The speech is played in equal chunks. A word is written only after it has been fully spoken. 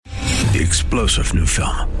The explosive new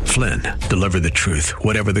film, Flynn, deliver the truth,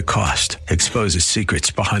 whatever the cost, exposes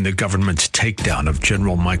secrets behind the government's takedown of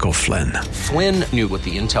General Michael Flynn. Flynn knew what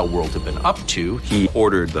the intel world had been up to. He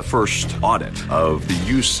ordered the first audit of the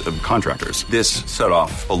use of contractors. This set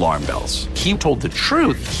off alarm bells. He told the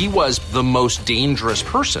truth. He was the most dangerous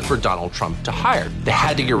person for Donald Trump to hire. They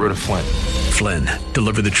had to get rid of Flynn. Flynn,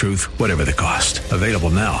 deliver the truth, whatever the cost. Available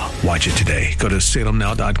now. Watch it today. Go to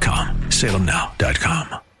salemnow.com.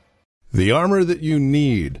 salemnow.com. The armor that you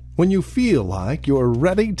need when you feel like you're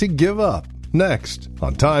ready to give up. Next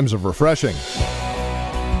on Times of Refreshing.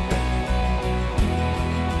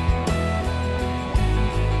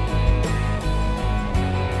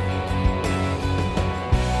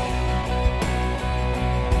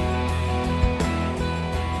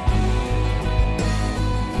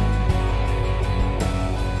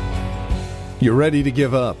 You're ready to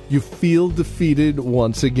give up. You feel defeated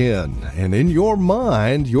once again. And in your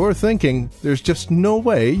mind, you're thinking there's just no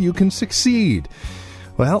way you can succeed.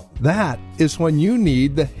 Well, that is when you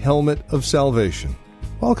need the helmet of salvation.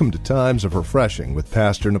 Welcome to Times of Refreshing with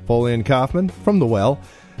Pastor Napoleon Kaufman from The Well,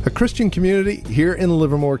 a Christian community here in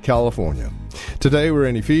Livermore, California. Today we're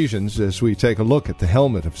in Ephesians as we take a look at the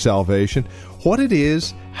helmet of salvation, what it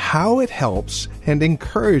is, how it helps, and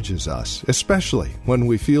encourages us, especially when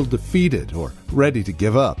we feel defeated or ready to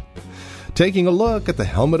give up. Taking a look at the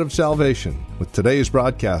helmet of salvation with today's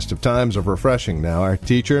broadcast of Times of Refreshing now, our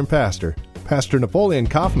teacher and pastor, Pastor Napoleon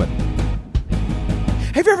Kaufman.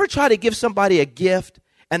 Have you ever tried to give somebody a gift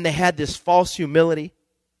and they had this false humility?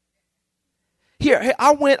 Hey,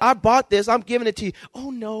 I bought this, I'm giving it to you. Oh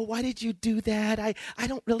no, why did you do that? I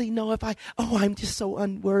don't really know if I'm just so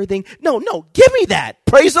unworthy. No, give me that.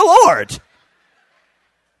 Praise the Lord.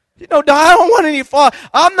 I don't want any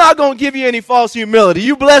I'm not going to give you any false humility.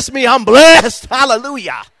 You bless me, I'm blessed.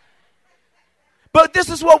 Hallelujah. But this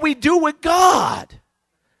is what we do with God.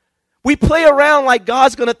 We play around like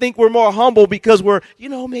God's going to think we're more humble because we're,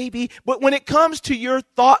 maybe. But when it comes to your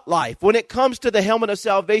thought life, when it comes to the helmet of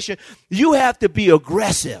salvation, you have to be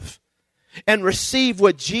aggressive and receive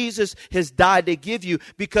what Jesus has died to give you,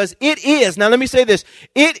 because it is, now let me say this,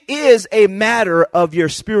 it is a matter of your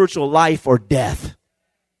spiritual life or death.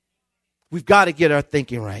 We've got to get our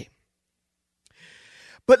thinking right.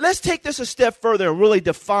 But let's take this a step further and really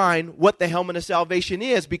define what the helmet of salvation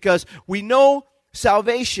is, because we know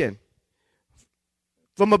salvation,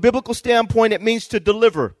 from a biblical standpoint, it means to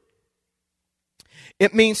deliver.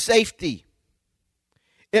 It means safety.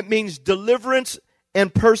 It means deliverance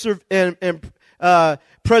and preservation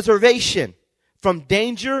from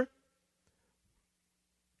danger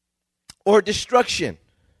or destruction.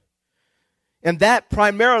 And that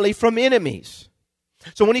primarily from enemies.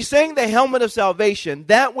 So when he's saying the helmet of salvation,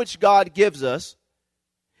 that which God gives us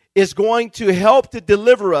is going to help to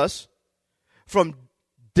deliver us from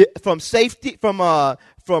safety, from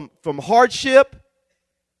hardship.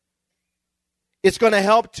 It's going to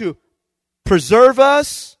help to preserve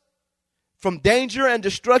us from danger and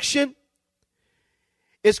destruction.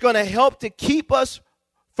 It's going to help to keep us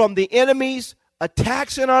from the enemy's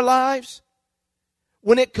attacks in our lives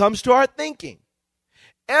when it comes to our thinking.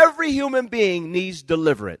 Every human being needs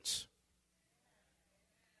deliverance.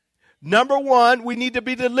 Number one, we need to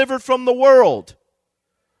be delivered from the world.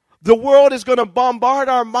 The world is going to bombard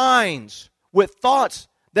our minds with thoughts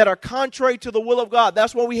that are contrary to the will of God.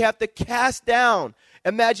 That's why we have to cast down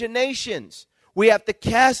imaginations. We have to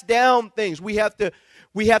cast down things. We have to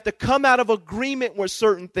come out of agreement with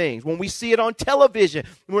certain things. When we see it on television,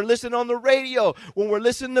 when we're listening on the radio, when we're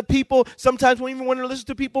listening to people, sometimes even when we listen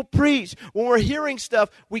to people preach, when we're hearing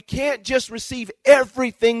stuff, we can't just receive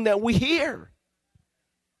everything that we hear.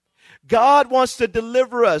 God wants to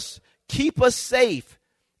deliver us, keep us safe,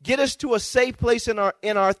 get us to a safe place in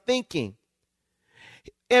our thinking.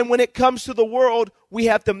 And when it comes to the world, we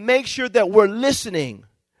have to make sure that we're listening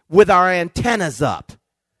with our antennas up.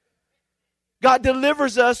 God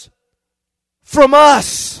delivers us from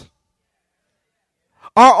us,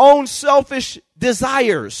 our own selfish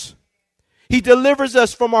desires. He delivers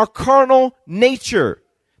us from our carnal nature.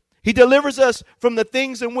 He delivers us from the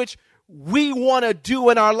things in which we want to do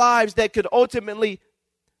in our lives that could ultimately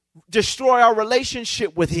destroy our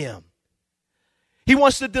relationship with Him. He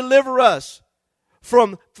wants to deliver us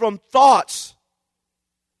from thoughts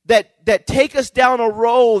that take us down a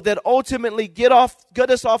road that ultimately get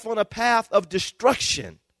us off on a path of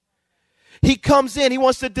destruction. He comes in. He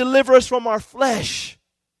wants to deliver us from our flesh.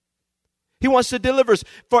 He wants to deliver us.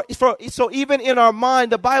 So even in our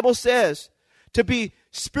mind, the Bible says to be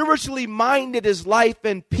spiritually minded is life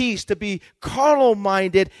and peace. To be carnal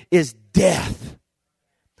minded is death.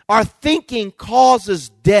 Our thinking causes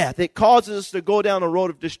death. It causes us to go down a road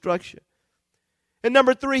of destruction. And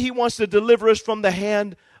number 3, he wants to deliver us from the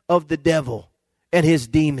hand of the devil and his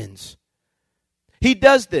demons. He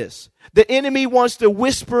does this. The enemy wants to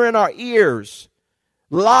whisper in our ears,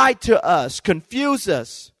 lie to us, confuse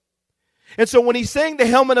us. And so when he's saying the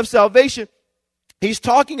helmet of salvation, he's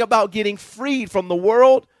talking about getting freed from the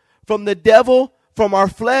world, from the devil, from our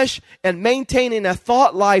flesh, and maintaining a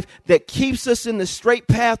thought life that keeps us in the straight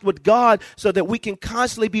path with God so that we can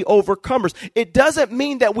constantly be overcomers. It doesn't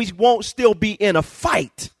mean that we won't still be in a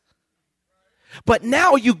fight. But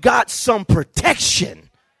now you got some protection.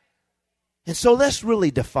 And so let's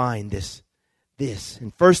really define this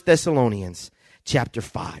in 1 Thessalonians chapter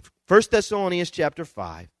 5. 1 Thessalonians chapter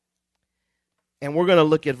 5. And we're going to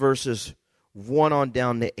look at verses 1 on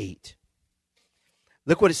down to 8.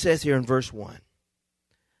 Look what it says here in verse 1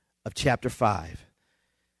 of chapter 5.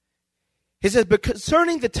 It says, "But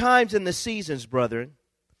concerning the times and the seasons, brethren,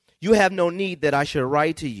 you have no need that I should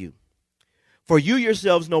write to you. For you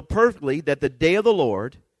yourselves know perfectly that the day of the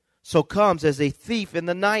Lord so comes as a thief in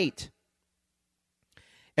the night.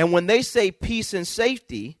 And when they say peace and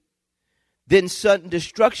safety, then sudden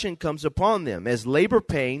destruction comes upon them, as labor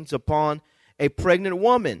pains upon a pregnant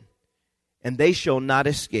woman, and they shall not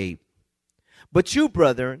escape. But you,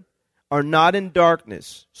 brethren, are not in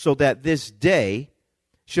darkness, so that this day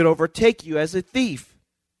should overtake you as a thief."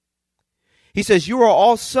 He says, "You are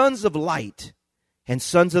all sons of light and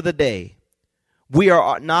sons of the day. We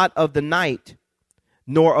are not of the night,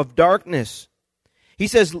 nor of darkness." He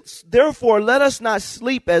says, "Therefore let us not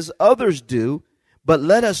sleep as others do, but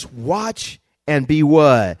let us watch and be"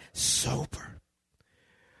 what? Sober.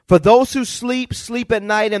 "For those who sleep, sleep at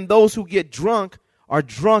night, and those who get drunk are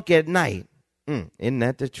drunk at night." Isn't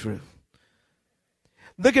that the truth?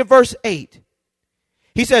 Look at verse 8.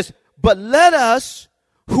 He says, "But let us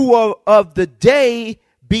who are of the day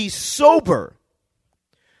be sober,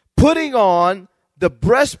 putting on the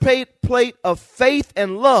breastplate of faith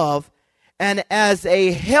and love, and as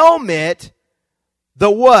a helmet,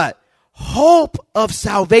 the" what? "Hope of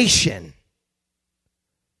salvation."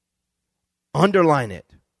 Underline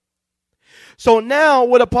it. So now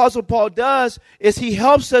what Apostle Paul does is he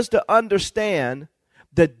helps us to understand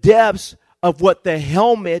the depths of what the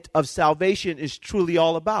helmet of salvation is truly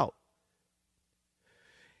all about.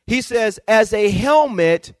 He says, as a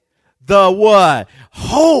helmet, the what?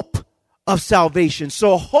 Hope of salvation.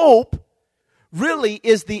 So hope really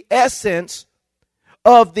is the essence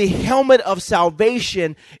of the helmet of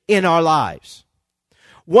salvation in our lives.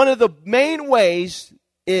 One of the main ways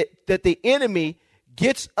that the enemy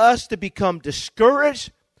gets us to become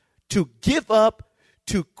discouraged, to give up,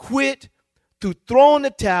 to quit, to throw in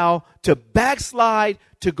the towel, to backslide,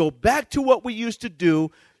 to go back to what we used to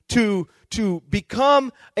do, to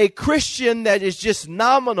become a Christian that is just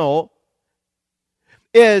nominal,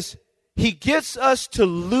 is he gets us to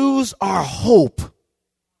lose our hope.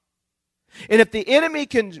 And if the enemy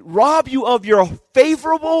can rob you of your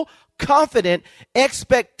favorable, confident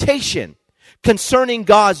expectation concerning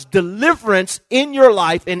God's deliverance in your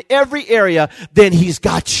life in every area, then he's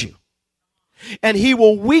got you. And he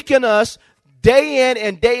will weaken us day in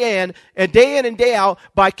and day out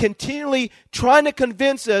by continually trying to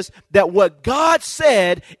convince us that what God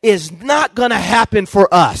said is not going to happen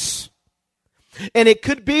for us. And it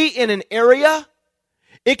could be in an area,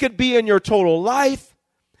 it could be in your total life,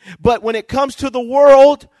 but when it comes to the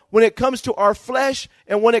world, when it comes to our flesh,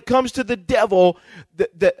 and when it comes to the devil,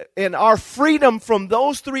 and our freedom from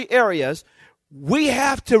those three areas, we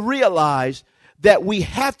have to realize that we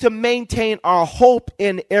have to maintain our hope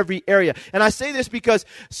in every area. And I say this because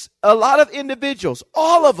a lot of individuals,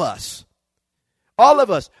 all of us,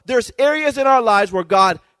 there's areas in our lives where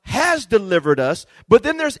God has delivered us, but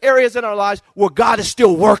then there's areas in our lives where God is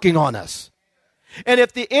still working on us. And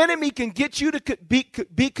if the enemy can get you to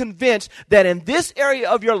be convinced that in this area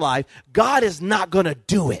of your life, God is not going to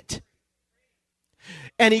do it,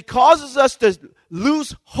 and he causes us to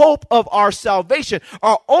lose hope of our salvation,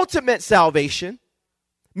 our ultimate salvation,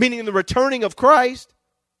 meaning the returning of Christ,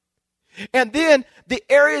 and then the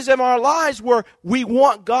areas of our lives where we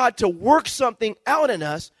want God to work something out in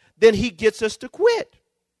us, then he gets us to quit.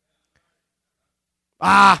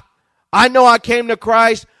 I know I came to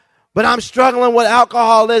Christ, but I'm struggling with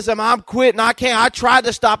alcoholism. I'm quitting. I can't. I tried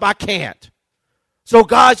to stop. I can't. So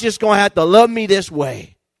God's just going to have to love me this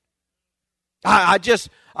way. I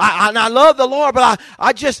love the Lord, but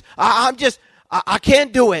I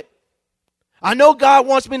can't do it. I know God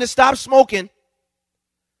wants me to stop smoking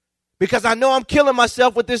because I know I'm killing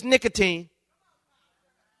myself with this nicotine.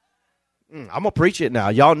 I'm going to preach it now.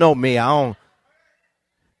 Y'all know me.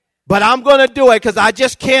 but I'm going to do it because I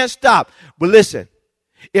just can't stop. But listen,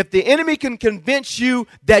 if the enemy can convince you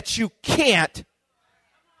that you can't,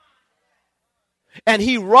 and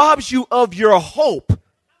he robs you of your hope,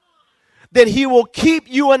 then he will keep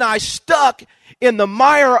you and I stuck in the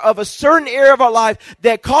mire of a certain area of our life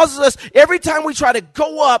that causes us, every time we try to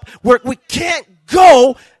go up, where we can't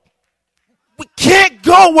go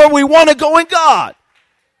where we want to go in God.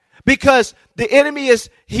 Because the enemy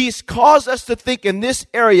he's caused us to think in this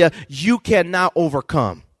area you cannot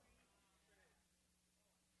overcome.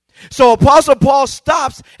 So Apostle Paul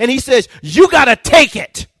stops and he says, you got to take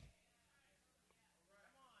it.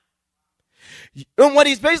 And what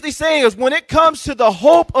he's basically saying is, when it comes to the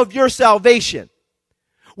hope of your salvation,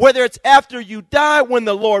 whether it's after you die, when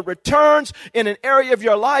the Lord returns, in an area of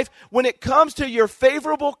your life, when it comes to your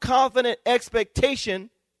favorable, confident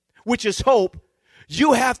expectation, which is hope,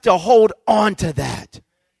 you have to hold on to that.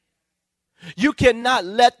 You cannot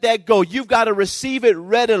let that go. You've got to receive it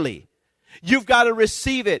readily. You've got to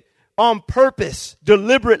receive it on purpose,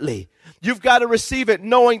 deliberately. You've got to receive it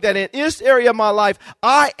knowing that in this area of my life,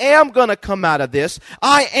 I am going to come out of this.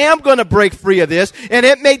 I am going to break free of this. And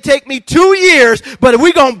it may take me 2 years, but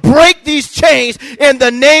we're going to break these chains in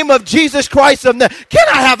the name of Jesus Christ. Can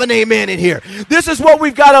I have an amen in here? This is what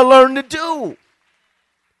we've got to learn to do.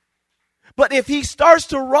 But if he starts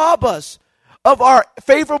to rob us of our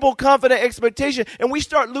favorable, confident expectation, and we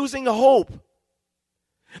start losing hope,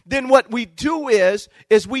 then what we do is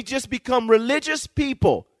we just become religious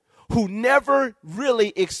people who never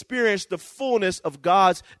really experienced the fullness of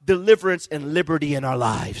God's deliverance and liberty in our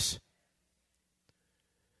lives.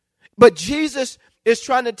 But Jesus is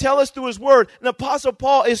trying to tell us through his word, and Apostle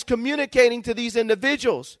Paul is communicating to these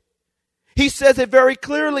individuals. He says it very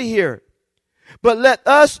clearly here. But let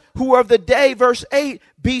us who are of the day, verse 8,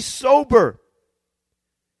 be sober,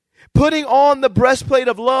 putting on the breastplate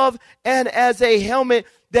of love, and as a helmet,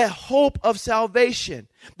 the hope of salvation.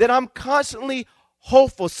 That I'm constantly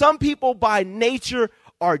hopeful. Some people by nature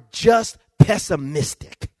are just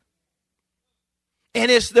pessimistic. And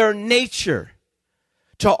it's their nature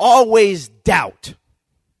to always doubt.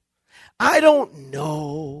 I don't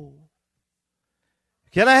know.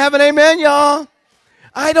 Can I have an amen, y'all?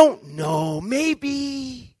 I don't know.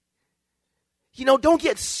 Maybe. Don't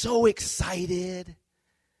get so excited.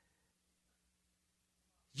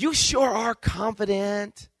 You sure are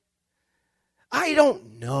confident. I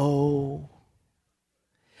don't know.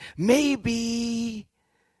 Maybe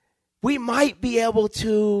we might be able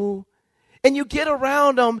to. And you get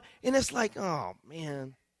around them, and it's like, oh,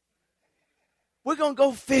 man. We're going to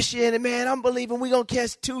go fishing, and, man, I'm believing we're going to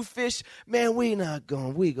catch 2 fish. Man, we're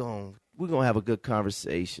going to have a good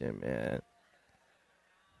conversation, man.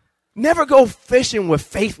 Never go fishing with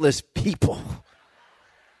faithless people.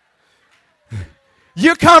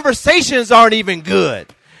 Your conversations aren't even good.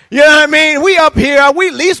 You know what I mean? We up here, at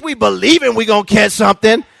least we believing we going to catch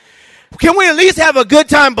something. Can we at least have a good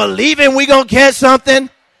time believing we going to catch something?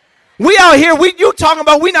 We out here, you talking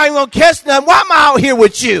about we not even going to catch nothing. Why am I out here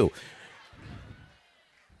with you?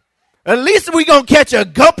 At least we going to catch a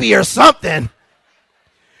guppy or something.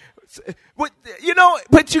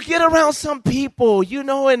 But you get around some people,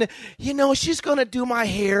 and, she's going to do my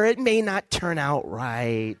hair. It may not turn out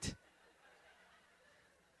right.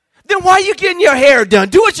 Then why are you getting your hair done?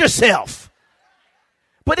 Do it yourself.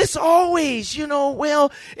 But it's always,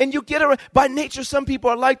 and you get around, by nature, some people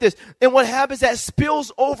are like this. And what happens, that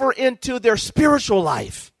spills over into their spiritual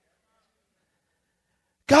life.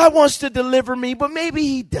 God wants to deliver me, but maybe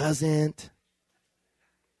he doesn't.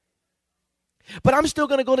 But I'm still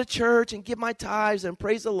going to go to church and give my tithes and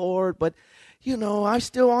praise the Lord. But, I'm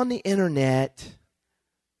still on the internet.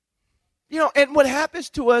 And what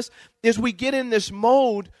happens to us is we get in this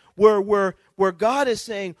mode where God is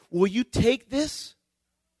saying, will you take this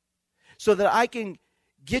so that I can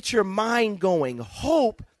get your mind going?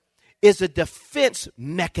 Hope is a defense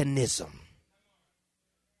mechanism.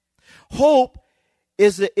 Hope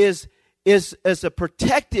is a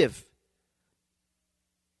protective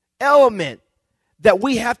element that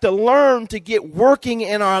we have to learn to get working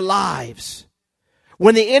in our lives.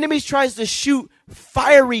 When the enemy tries to shoot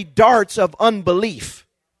fiery darts of unbelief,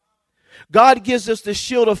 God gives us the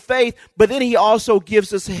shield of faith, but then he also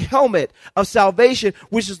gives us a helmet of salvation,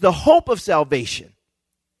 which is the hope of salvation.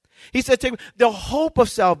 He said, the hope of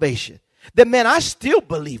salvation. That, man, I still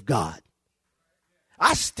believe God.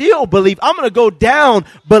 I still believe. I'm going to go down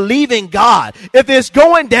believing God. If it's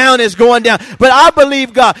going down, it's going down. But I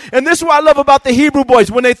believe God. And this is what I love about the Hebrew boys.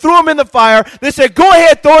 When they threw them in the fire, they said, go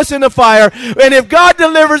ahead, throw us in the fire. And if God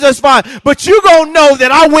delivers us, fine. But you going to know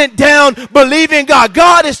that I went down believing God.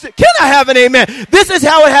 God is, can I have an amen? This is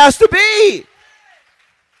how it has to be.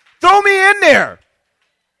 Throw me in there.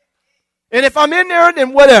 And if I'm in there,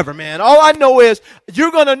 then whatever, man. All I know is you're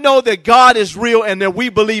going to know that God is real and that we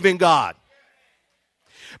believe in God.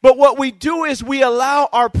 But what we do is we allow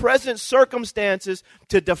our present circumstances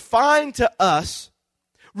to define to us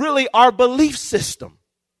really our belief system.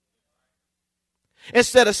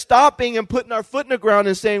 Instead of stopping and putting our foot in the ground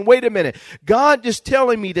and saying, wait a minute, God is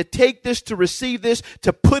telling me to take this, to receive this,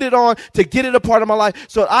 to put it on, to get it a part of my life.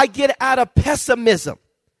 So I get out of pessimism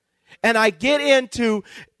and I get into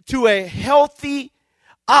a healthy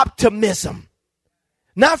optimism.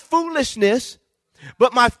 Not foolishness.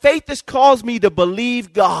 But my faith has caused me to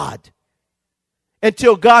believe God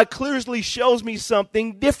until God clearly shows me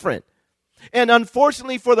something different. And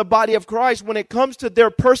unfortunately for the body of Christ, when it comes to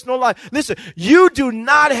their personal life, listen, you do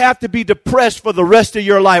not have to be depressed for the rest of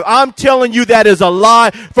your life. I'm telling you that is a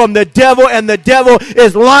lie from the devil, and the devil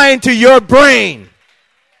is lying to your brain.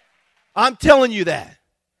 I'm telling you that.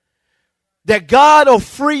 That God will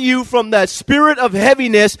free you from that spirit of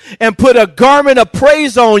heaviness and put a garment of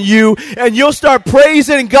praise on you, and you'll start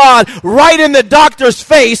praising God right in the doctor's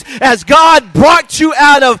face as God brought you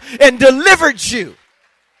out of and delivered you.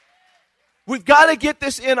 We've got to get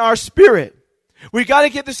this in our spirit. We've got to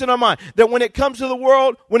get this in our mind, that when it comes to the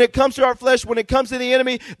world, when it comes to our flesh, when it comes to the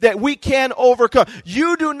enemy, that we can overcome.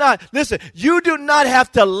 You do not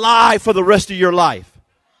have to lie for the rest of your life.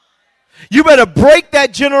 You better break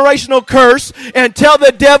that generational curse and tell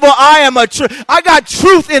the devil, I got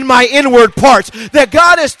truth in my inward parts. That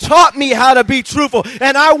God has taught me how to be truthful,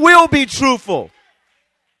 and I will be truthful.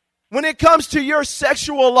 When it comes to your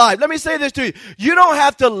sexual life, let me say this to you. You don't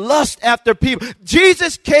have to lust after people.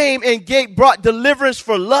 Jesus came and brought deliverance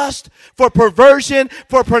for lust, for perversion,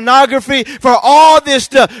 for pornography, for all this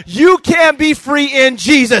stuff. You can be free in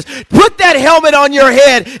Jesus. Put that helmet on your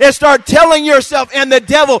head and start telling yourself and the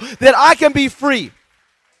devil that I can be free.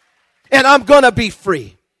 And I'm going to be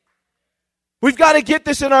free. We've got to get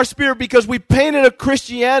this in our spirit because we painted a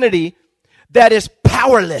Christianity that is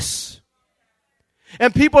powerless.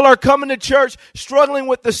 And people are coming to church struggling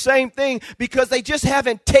with the same thing because they just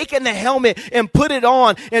haven't taken the helmet and put it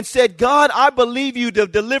on and said, God, I believe you to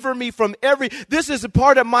deliver me from this is a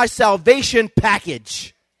part of my salvation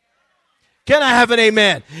package. Can I have an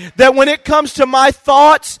amen? That when it comes to my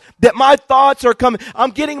thoughts, that my thoughts are coming.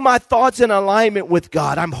 I'm getting my thoughts in alignment with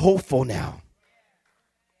God. I'm hopeful now.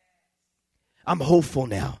 I'm hopeful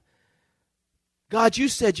now. God, you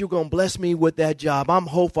said you're going to bless me with that job. I'm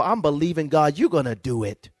hopeful. I'm believing, God, you're going to do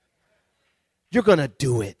it. You're going to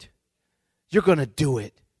do it. You're going to do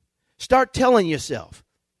it. Start telling yourself.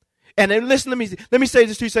 And then listen, let me say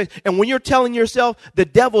this to you. And when you're telling yourself, the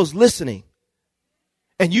devil's listening.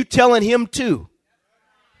 And you telling him too.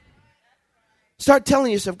 Start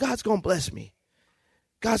telling yourself, God's going to bless me.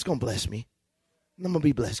 God's going to bless me. I'm going to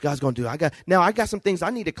be blessed. God's going to do it. I got some things I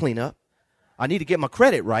need to clean up. I need to get my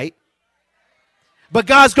credit right. But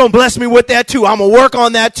God's going to bless me with that too. I'm going to work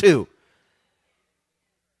on that too.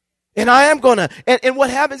 And I am going to. And what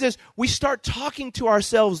happens is we start talking to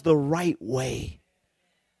ourselves the right way.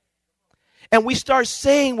 And we start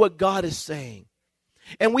saying what God is saying.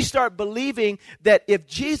 And we start believing that if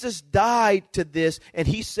Jesus died to this and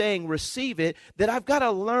he's saying receive it, that I've got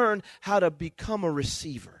to learn how to become a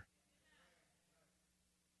receiver.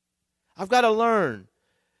 I've got to learn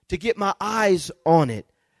to get my eyes on it,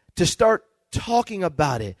 to start talking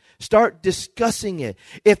about it. Start discussing it.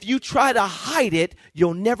 If you try to hide it,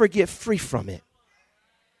 you'll never get free from it.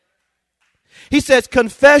 He says,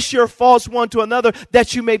 confess your faults one to another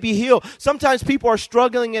that you may be healed. Sometimes people are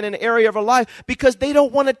struggling in an area of their life because they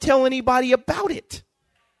don't want to tell anybody about it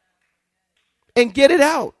and get it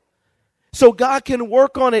out. So God can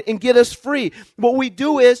work on it and get us free. What we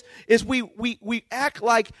do is we act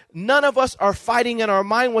like none of us are fighting in our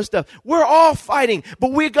mind with stuff. We're all fighting,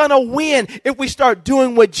 but we're going to win if we start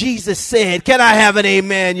doing what Jesus said. Can I have an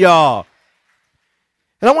amen, y'all?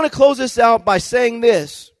 And I want to close this out by saying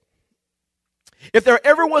this. If there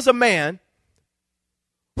ever was a man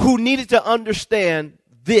who needed to understand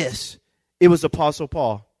this, it was Apostle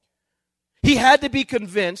Paul. He had to be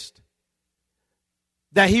convinced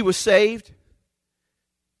that he was saved,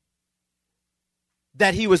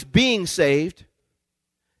 that he was being saved,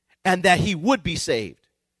 and that he would be saved.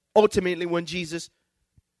 Ultimately, when Jesus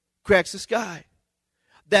cracks the sky,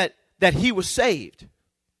 that he was saved.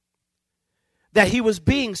 that he was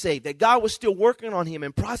being saved, that God was still working on him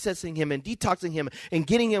and processing him and detoxing him and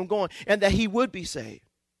getting him going, and that he would be saved.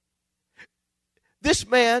 This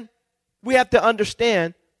man, we have to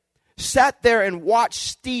understand, sat there and watched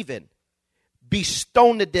Stephen be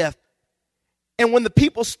stoned to death. And when the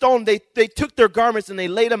people stoned, they took their garments and they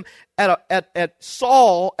laid them at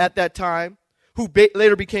Saul at that time, who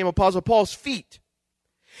later became Apostle Paul's feet.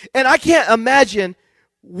 And I can't imagine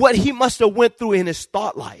what he must have went through in his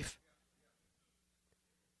thought life.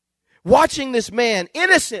 Watching this man,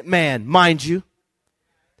 innocent man, mind you,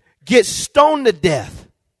 get stoned to death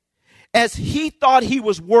as he thought he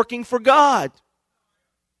was working for God.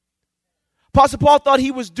 Apostle Paul thought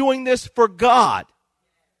he was doing this for God.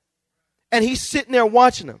 And he's sitting there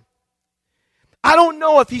watching him. I don't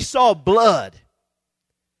know if he saw blood.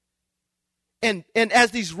 And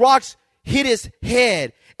as these rocks hit his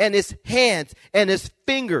head and his hands and his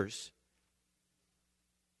fingers,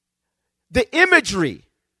 the imagery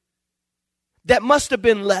that must have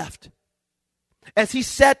been left as he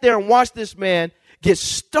sat there and watched this man get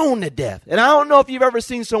stoned to death. And I don't know if you've ever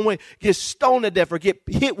seen someone get stoned to death or get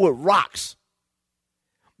hit with rocks.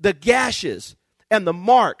 The gashes and the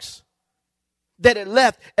marks that it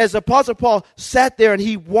left as Apostle Paul sat there and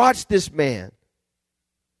he watched this man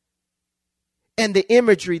and the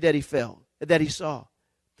imagery that he felt, that he saw.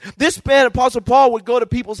 This man, Apostle Paul, would go to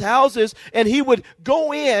people's houses and he would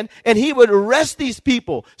go in and he would arrest these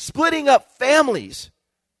people, splitting up families,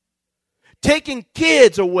 taking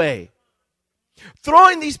kids away,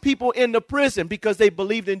 throwing these people into prison because they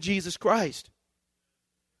believed in Jesus Christ.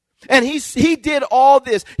 And he did all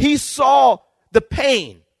this. He saw the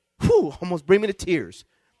pain. Almost bring me to tears.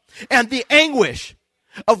 And the anguish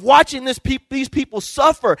of watching these people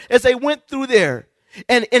suffer as they went through there.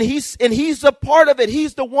 And he's a part of it.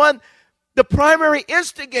 He's the primary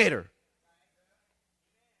instigator.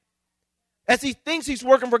 As he thinks he's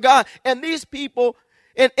working for God. And these people,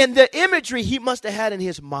 and the imagery he must have had in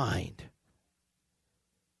his mind.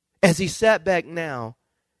 As he sat back now,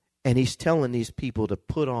 and he's telling these people to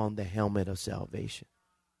put on the helmet of salvation.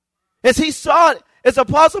 As he saw it, as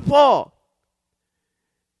Apostle Paul,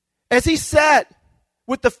 as he sat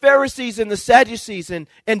with the Pharisees and the Sadducees and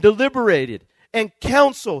deliberated and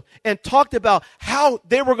counseled and talked about how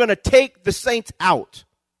they were going to take the saints out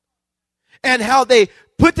and how they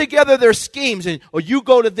put together their schemes and, you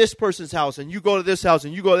go to this person's house and you go to this house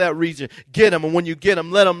and you go to that region, get them, and when you get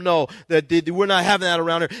them, let them know that we're not having that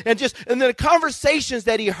around here. And then the conversations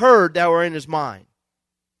that he heard that were in his mind.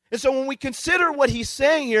 And so when we consider what he's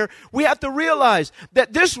saying here, we have to realize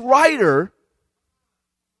that this writer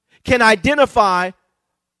can identify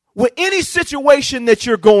with any situation that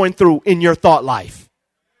you're going through in your thought life.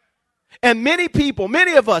 And many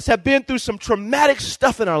of us have been through some traumatic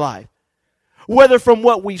stuff in our life. Whether from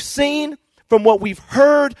what we've seen, from what we've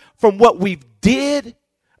heard, from what we've did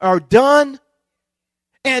or done.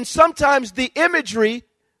 And sometimes the imagery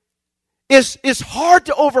is hard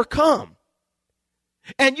to overcome.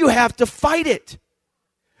 And you have to fight it.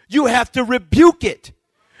 You have to rebuke it.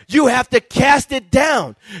 You have to cast it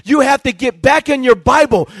down. You have to get back in your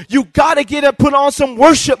Bible. You got to get up, put on some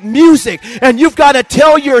worship music, and you've got to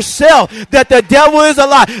tell yourself that the devil is a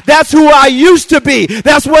lie. That's who I used to be.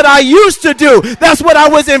 That's what I used to do. That's what I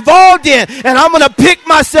was involved in. And I'm going to pick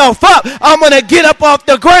myself up. I'm going to get up off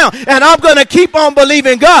the ground, and I'm going to keep on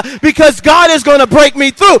believing God, because God is going to break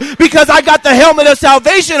me through, because I got the helmet of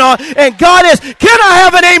salvation on, and God is. Can I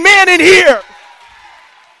have an amen in here?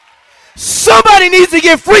 Somebody needs to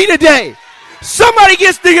get free today. Somebody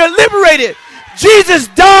gets to get liberated. Jesus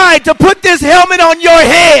died to put this helmet on your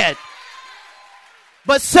head.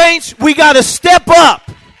 But saints, we got to step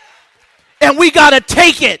up and we got to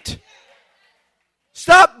take it.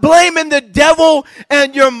 Stop blaming the devil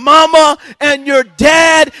and your mama and your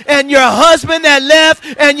dad and your husband that left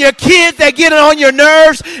and your kids that get on your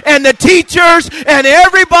nerves and the teachers and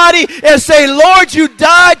everybody, and say, Lord, you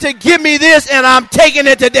died to give me this and I'm taking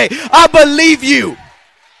it today. I believe you.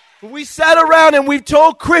 We sat around and we've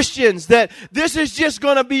told Christians that this is just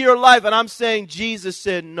going to be your life. And I'm saying Jesus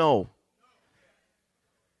said no.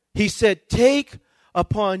 He said, take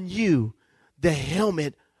upon you the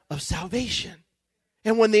helmet of salvation.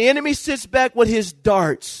 And when the enemy sits back with his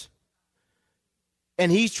darts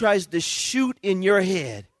and he tries to shoot in your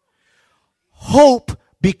head, hope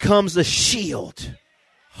becomes a shield.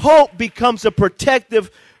 Hope becomes a protective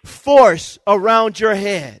force around your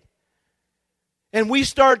head. And we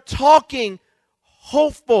start talking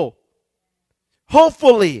hopefully.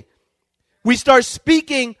 We start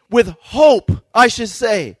speaking with hope, I should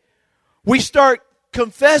say. We start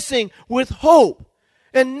confessing with hope.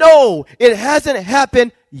 And no, it hasn't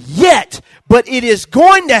happened yet, but it is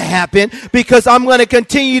going to happen because I'm going to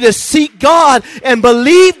continue to seek God and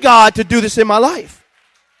believe God to do this in my life.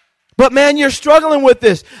 But man, you're struggling with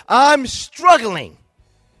this. I'm struggling.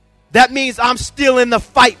 That means I'm still in the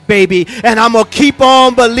fight, baby, and I'm going to keep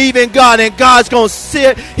on believing God, and God's going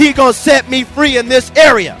to He's going to set me free in this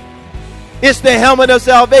area. It's the helmet of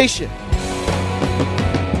salvation.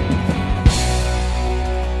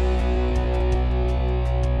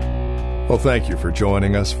 Well, thank you for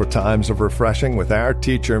joining us for Times of Refreshing with our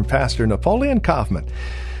teacher and pastor, Napoleon Kaufman.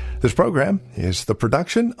 This program is the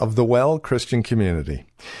production of the Well Christian Community.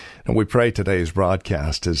 And we pray today's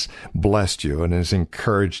broadcast has blessed you and has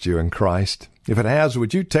encouraged you in Christ. If it has,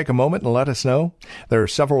 would you take a moment and let us know? There are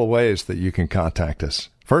several ways that you can contact us.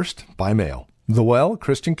 First, by mail. The Well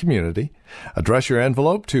Christian Community. Address your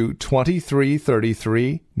envelope to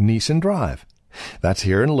 2333 Neeson Drive. That's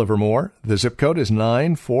here in Livermore. The zip code is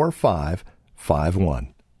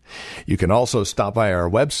 94551. You can also stop by our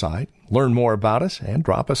website, learn more about us, and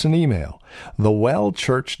drop us an email.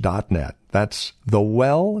 thewellchurch.net. That's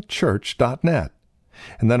thewellchurch.net.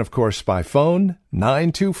 And then, of course, by phone,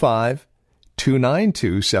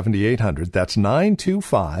 925-292-7800. That's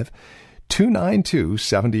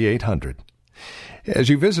 925-292-7800. As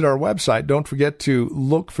you visit our website, don't forget to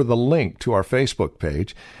look for the link to our Facebook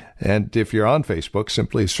page. And if you're on Facebook,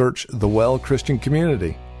 simply search The Well Christian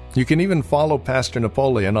Community. You can even follow Pastor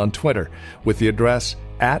Napoleon on Twitter with the address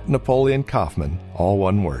 @Napoleon Kaufman, all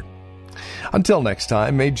one word. Until next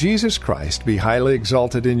time, may Jesus Christ be highly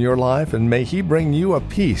exalted in your life, and may He bring you a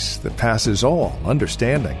peace that passes all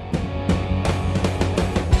understanding.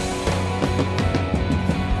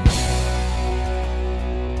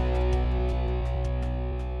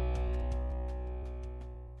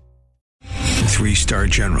 Three-star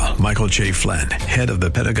General Michael J. Flynn, head of the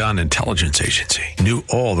Pentagon Intelligence Agency, knew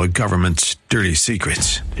all the government's dirty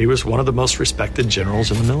secrets. He was one of the most respected generals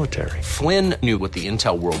in the military. Flynn knew what the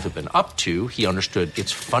intel world had been up to. He understood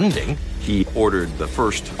its funding. He ordered the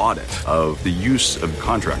first audit of the use of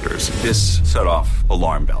contractors. This set off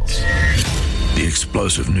alarm bells. The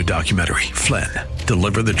explosive new documentary, Flynn,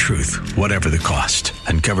 Deliver the Truth, Whatever the Cost,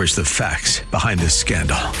 uncovers the facts behind this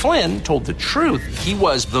scandal. Flynn told the truth. He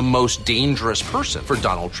was the most dangerous person for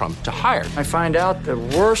Donald Trump to hire. I find out the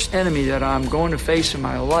worst enemy that I'm going to face in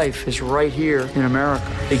my life is right here in America.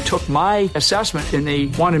 They took my assessment and they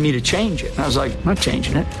wanted me to change it. And I was like, I'm not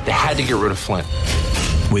changing it. They had to get rid of Flynn.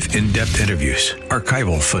 With in-depth interviews,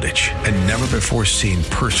 archival footage, and never-before-seen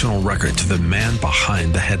personal records of the man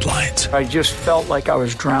behind the headlines. I just felt like I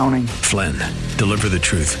was drowning. Flynn, Deliver the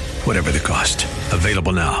Truth, Whatever the Cost.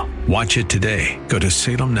 Available now. Watch it today. Go to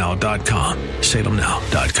salemnow.com.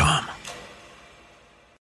 salemnow.com.